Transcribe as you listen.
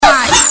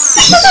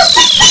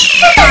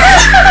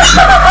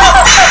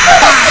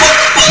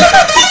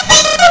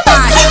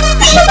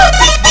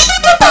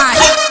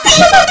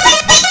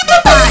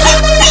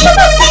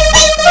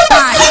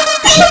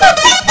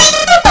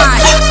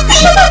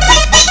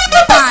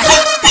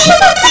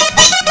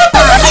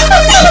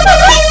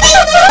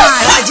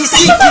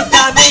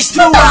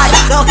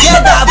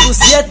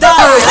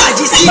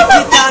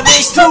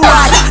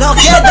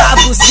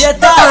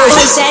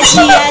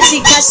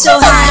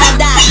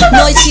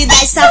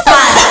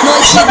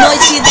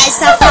Noite das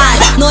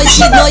safadas,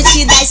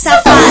 noite das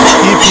safadas.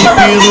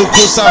 Empino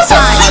com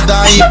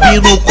safada,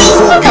 empino com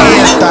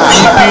fogueta.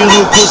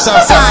 Empino com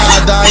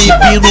safada,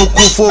 empino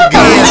com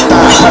fogueta.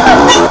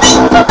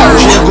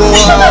 Chegou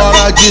a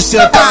hora de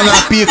sentar na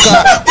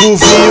pica com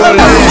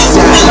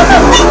violência.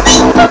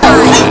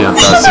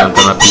 Senta,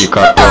 senta na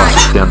pica, tó.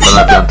 Tenta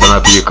na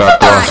pica,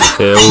 tó.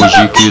 É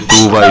hoje que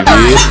tu vai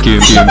ver que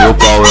meu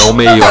pau é o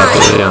melhor.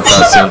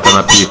 Senta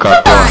na pica,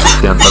 tó.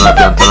 Tenta na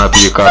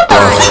pica, tó.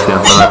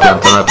 Tenta na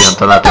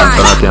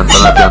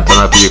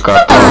pica,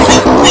 tó.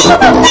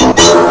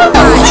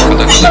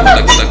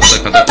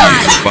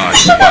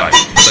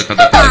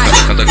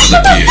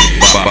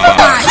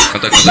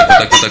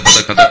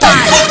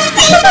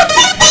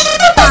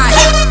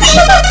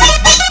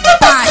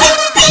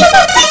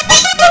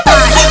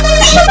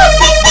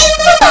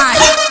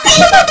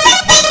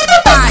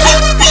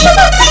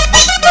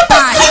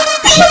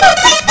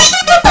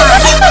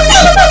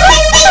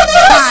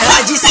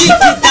 Disse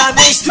que tá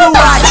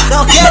menstruada,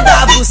 não quer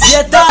dar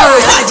buceta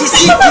hoje.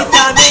 Disse que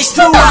tá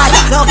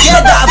menstruada, não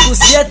quer dar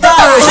buceta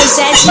hoje.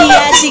 Hoje é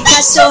dia de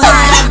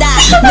cachorrada,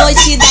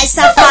 noite das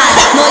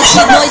safadas,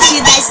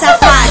 noite das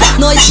safadas,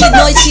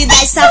 noite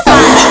das safadas.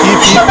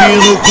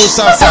 Empino com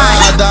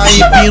safada,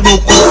 empino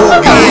com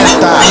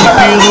fogueta.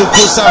 Empino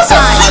com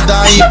safada,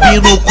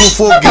 empino com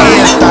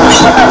fogueta.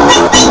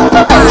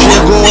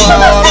 Chegou a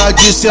hora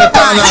de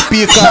sentar na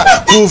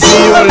pica com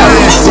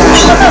violência.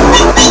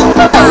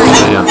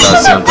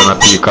 Senta na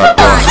pica,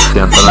 tó.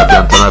 Tenta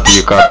na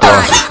pica, tó.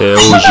 É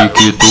hoje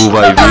que tu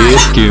vai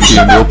ver que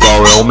meu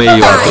pau é o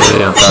melhor.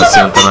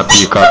 Senta na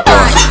pica, tó.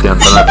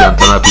 Tenta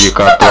na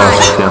pica, tó.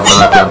 Tenta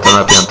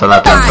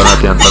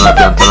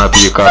na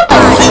pica, tó.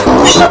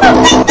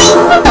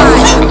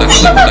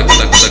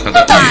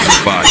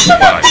 Vai.